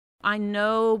I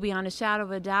know beyond a shadow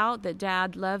of a doubt that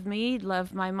Dad loved me,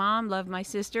 loved my mom, loved my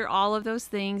sister, all of those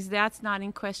things. That's not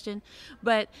in question.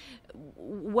 But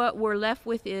what we're left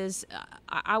with is,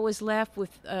 I was left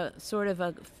with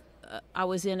I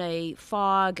was in a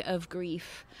fog of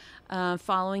grief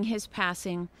following his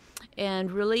passing,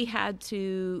 and really had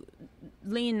to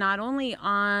lean not only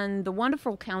on the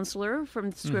wonderful counselor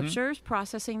from the scriptures,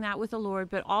 processing that with the Lord,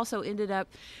 but also ended up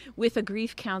with a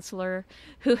grief counselor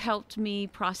who helped me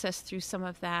process through some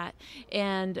of that,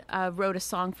 and wrote a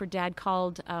song for Dad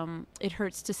called It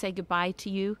Hurts to Say Goodbye to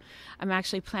You. I'm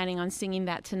actually planning on singing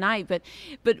that tonight, but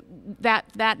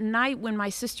that night when my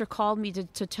sister called me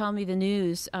to tell me the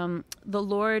news, the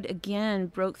Lord again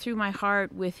broke through my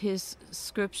heart with his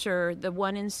scripture, the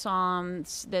one in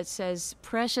Psalms that says,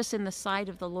 "Precious in the sight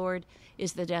of the Lord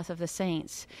is the death of the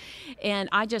saints." And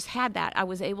I just had that. I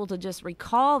was able to just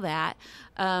recall that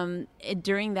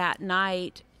during that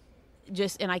night,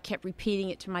 and I kept repeating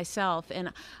it to myself,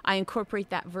 and I incorporate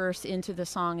that verse into the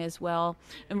song as well,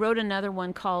 and wrote another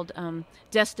one called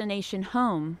Destination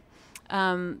Home,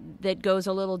 that goes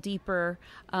a little deeper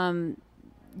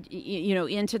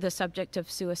into the subject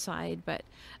of suicide. But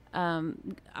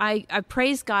I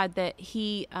praise God that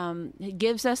he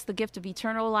gives us the gift of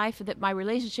eternal life, that my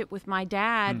relationship with my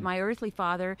dad, my earthly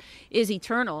father, is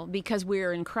eternal because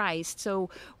we're in Christ. So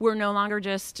we're no longer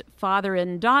just father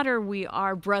and daughter, we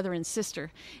are brother and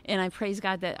sister. And I praise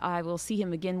God that I will see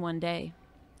him again one day.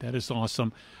 That is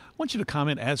awesome. I want you to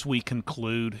comment as we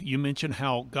conclude. You mentioned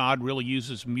how God really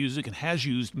uses music and has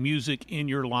used music in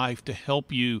your life to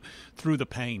help you through the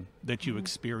pain that you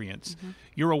experience.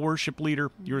 You're a worship leader,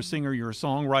 you're a singer, you're a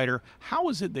songwriter. How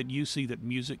is it that you see that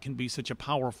music can be such a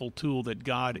powerful tool that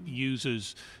God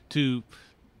uses to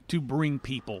bring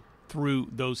people through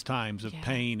those times of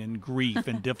pain and grief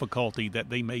and difficulty that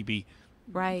they may be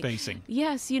facing?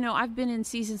 Yes, I've been in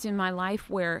seasons in my life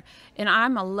where, and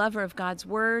I'm a lover of God's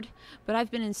word, but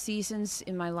I've been in seasons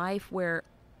in my life where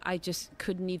I just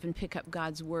couldn't even pick up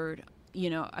God's word.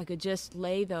 I could just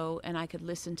lay though, and I could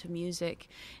listen to music.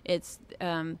 It's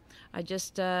a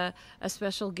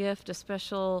special gift, a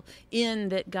special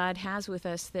that God has with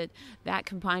us, that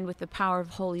combined with the power of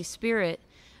Holy Spirit,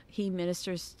 he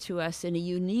ministers to us in a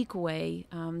unique way,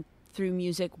 through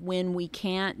music when we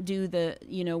can't do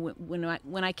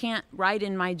when I can't write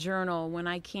in my journal, when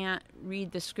I can't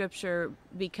read the scripture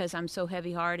because I'm so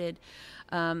heavy-hearted,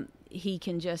 he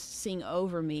can just sing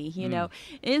over me.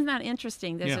 Isn't that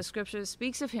interesting? There's a scripture that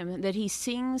speaks of him, that he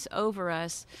sings over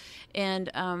us, and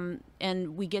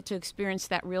we get to experience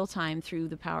that real time through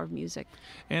the power of music.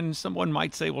 And someone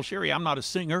might say, well, Cheri, I'm not a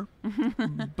singer,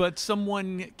 but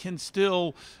someone can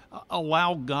still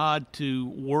allow God to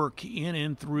work in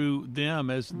and through them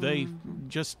as they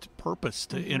just purpose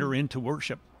to enter into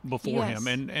worship before him,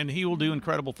 and he will do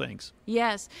incredible things.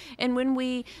 Yes, and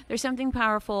there's something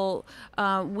powerful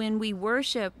when we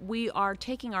worship, we are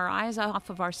taking our eyes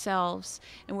off of ourselves,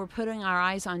 and we're putting our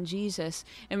eyes on Jesus,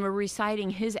 and we're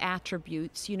reciting his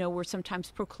attributes. We're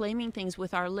sometimes proclaiming things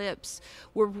with our lips.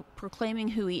 We're proclaiming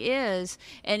who he is,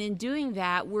 and in doing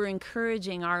that, we're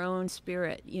encouraging our own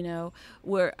spirit.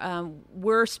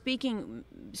 We're speaking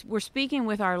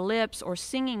with our lips, or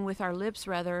singing with our lips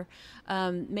rather,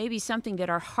 maybe something that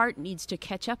our heart needs to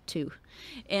catch up to.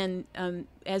 And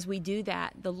as we do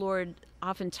that, the Lord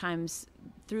oftentimes,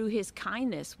 through his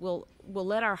kindness, will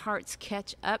let our hearts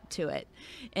catch up to it,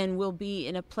 and we'll be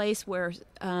in a place where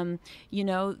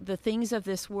the things of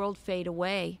this world fade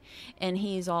away, and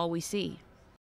he is all we see.